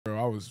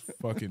was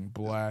fucking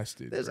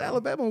blasted. This bro.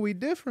 Alabama, we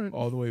different.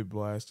 All the way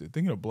blasted.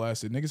 Thinking of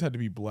blasted, niggas had to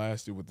be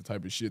blasted with the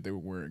type of shit they were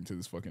wearing to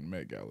this fucking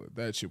Met Gala.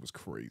 That shit was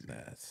crazy.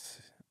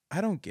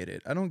 I don't get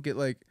it. I don't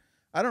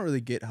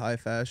really get high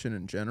fashion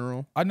in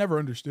general. I never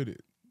understood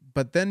it.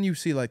 But then you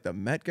see like the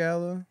Met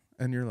Gala,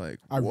 and you're like,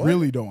 I what?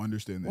 really don't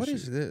understand this. What shit.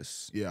 is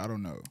this? Yeah, I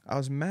don't know. I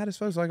was mad as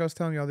fuck. Like I was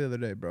telling y'all the other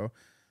day, bro.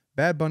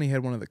 Bad Bunny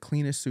had one of the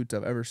cleanest suits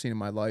I've ever seen in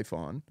my life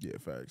on. Yeah,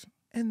 facts.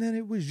 And then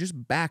it was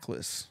just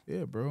backless.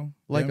 Yeah, bro.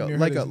 Like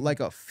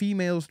a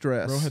female's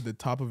dress. Bro had the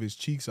top of his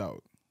cheeks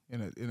out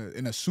in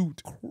a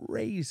suit.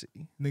 Crazy.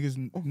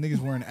 Niggas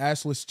wearing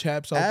assless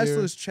chaps out there.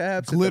 Assless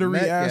chaps. Glittery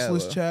at the Met assless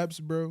Gala. chaps,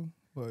 bro.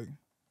 Like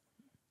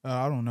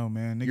I don't know,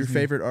 man. Niggas Your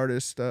favorite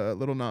artist,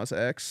 Lil Nas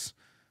X,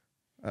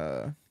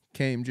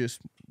 came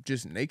just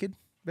naked,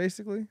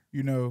 basically.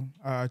 You know,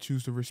 I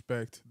choose to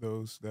respect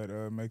those that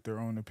make their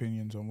own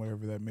opinions on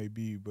whatever that may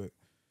be, but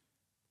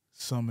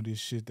some of this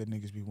shit that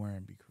niggas be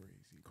wearing be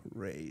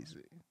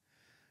crazy.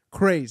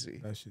 Crazy.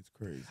 That shit's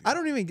crazy. I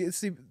don't even get,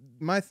 see,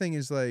 my thing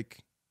is like,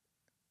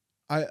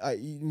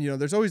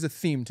 there's always a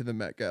theme to the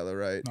Met Gala,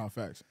 right? No,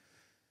 facts.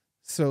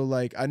 So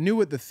like, I knew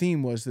what the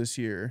theme was this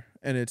year,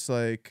 and it's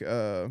like,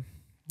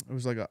 it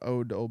was like an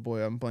ode to old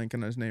boy. I'm blanking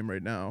on his name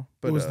right now.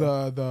 But it was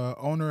the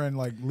owner and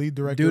like lead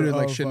director dude of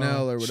like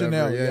Chanel or whatever.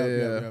 Chanel,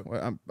 yeah.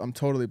 Well, I'm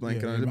totally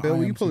blanking on it. Bill, I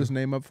will you am pull too. his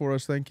name up for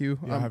us? Thank you.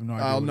 Yeah, I have no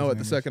idea. I'll what know his it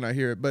the name second I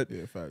hear it. But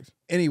yeah, facts.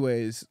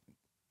 anyways,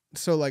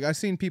 so like I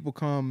seen people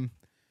come,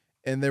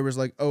 and there was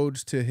like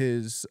odes to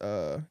his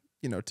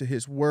to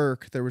his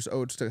work. There was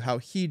odes to how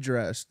he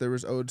dressed. There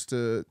was odes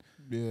to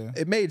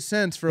It made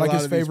sense for like a lot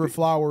his of these favorite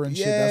flower and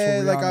shit. Yeah,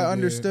 That's what like I Rihanna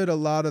understood a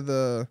lot of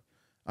the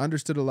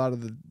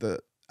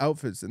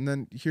outfits, and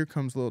then here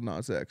comes Lil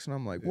Nas X, and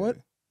I'm like, Yeah.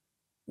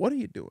 what are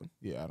you doing?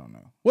 Yeah, I don't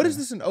know. What is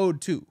this an ode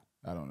to?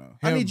 I don't know.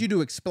 I need you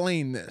to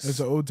explain this. It's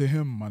an ode to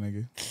him, my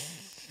nigga.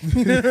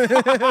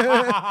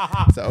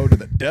 It's an ode to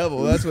the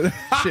devil. That's what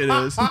shit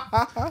is.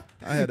 I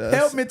had to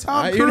Help me,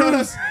 Tom Cruise. You know what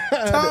I'm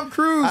saying? Tom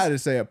Cruise. I had to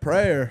say a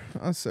prayer.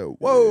 I said,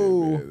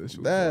 "Whoa, man, that shit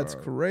was that's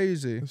hard.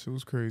 crazy." That shit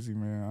was crazy,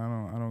 man.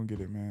 I don't get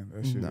it, man.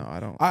 That shit. No, I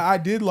don't. I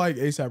did like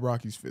ASAP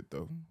Rocky's fit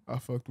though. I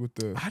fucked with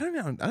the. I don't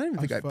know. I don't even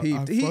think I fu- peeped.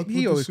 fucked with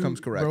He the always suit. comes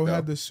correct. Bro though.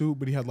 had the suit,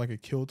 but he had like a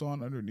kilt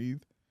on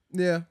underneath.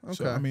 Yeah. Okay.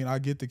 So I mean, I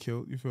get the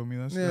kilt. You feel me?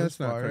 That's it's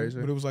not fire. crazy.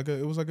 But it was like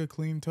a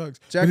clean tux.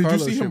 Jack But did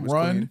Harlow's you see shit him was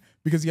run clean.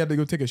 because he had to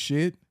go take a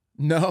shit?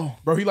 No.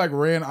 Bro, he like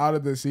ran out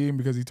of the scene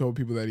because he told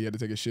people that he had to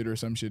take a shit or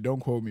some shit. Don't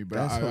quote me, but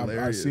That's I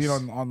hilarious. seen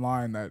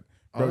online that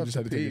I'll bro have just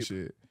to had to take a peep.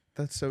 shit.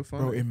 That's so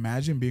funny. Bro,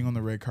 imagine being on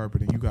the red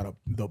carpet and you got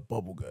the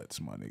bubble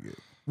guts, my nigga.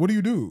 What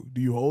do?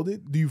 Do you hold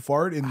it? Do you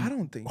fart and I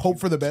don't think hope you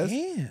for the best?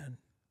 Can.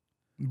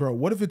 Bro,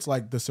 what if it's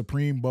like the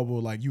supreme bubble,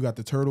 like you got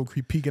the turtle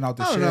peeking out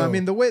the I shell? don't know. I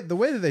mean, the way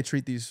that they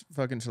treat these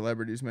fucking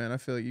celebrities, man, I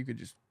feel like you could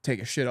just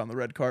take a shit on the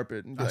red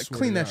carpet and be I like, swear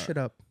clean to that God. shit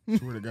up. I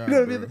swear to God, You know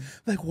what I bro. mean?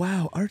 Like,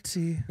 wow,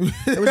 artsy.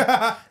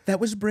 That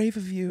was brave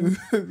of you.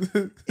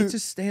 It's a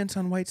stance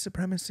on white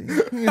supremacy.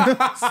 You know?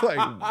 It's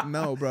like,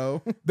 no,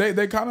 bro.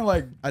 They kind of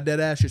like I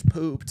dead ass just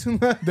pooped.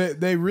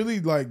 they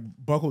really like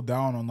buckle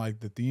down on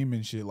like the theme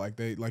and shit. Like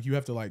you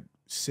have to like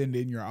send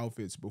in your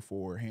outfits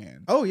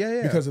beforehand. Oh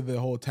yeah. Because of the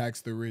whole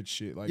tax the rich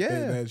shit. Like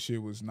Yeah. that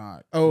shit was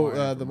not. Oh,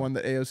 flying the for one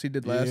me. that AOC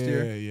did last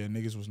year. Yeah,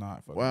 niggas was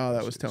not. Fucking Wow, with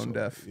that was shit. tone So,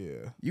 deaf.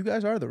 Yeah, You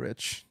guys are the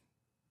rich.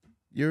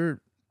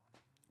 You're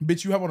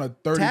bitch, you have on a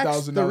tax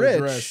 $30,000 the rich.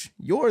 dress.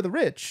 You're the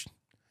rich.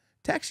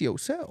 Tax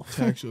yourself.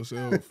 Tax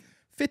yourself.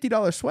 $50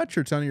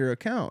 sweatshirts on your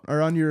account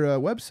or on your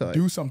website.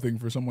 Do something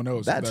for someone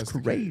else. if That's the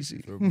case, crazy.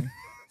 you feel me?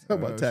 Talk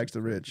about That's tax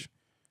the rich.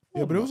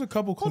 Yeah, but it was a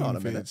couple Hold on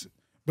clean a minute. fits.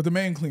 But the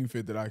main clean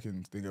fit that I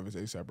can think of is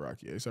ASAP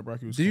Rocky. ASAP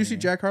Rocky was. Did you see clean.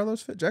 Jack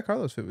Harlow's fit? Jack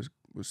Harlow's fit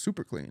was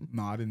super clean.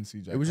 No, I didn't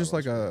see Jack. It was just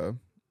like Harlow's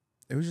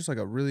it was just like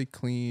a really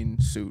clean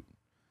suit.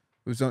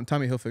 It was on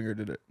Tommy Hilfiger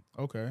did it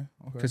fit. Okay.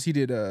 because he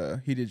did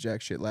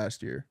Jack shit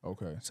last year.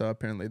 Okay. So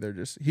apparently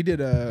he did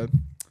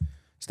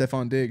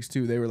Stephon Diggs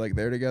too. They were like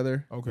there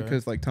together. Okay.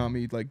 Because like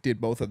Tommy like did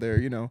both of their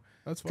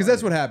That's because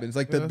that's what happens.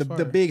 Like Yeah, the that's the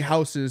fire. big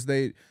houses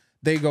they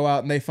go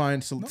out and they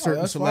find certain that's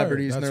fire.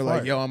 celebrities and That's they're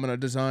like, fire. yo, I'm gonna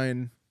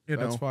design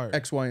That's fire.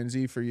 X, Y, and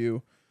Z for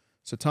you.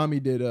 So Tommy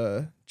did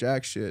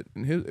Jack shit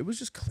and it was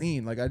just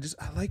clean. Like I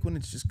like when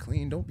it's just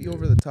clean. Don't be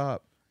over the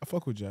top. I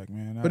fuck with Jack,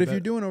 man. But if you're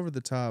doing over the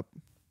top,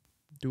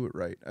 do it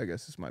right. I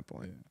guess is my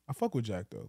point. I fuck with Jack though.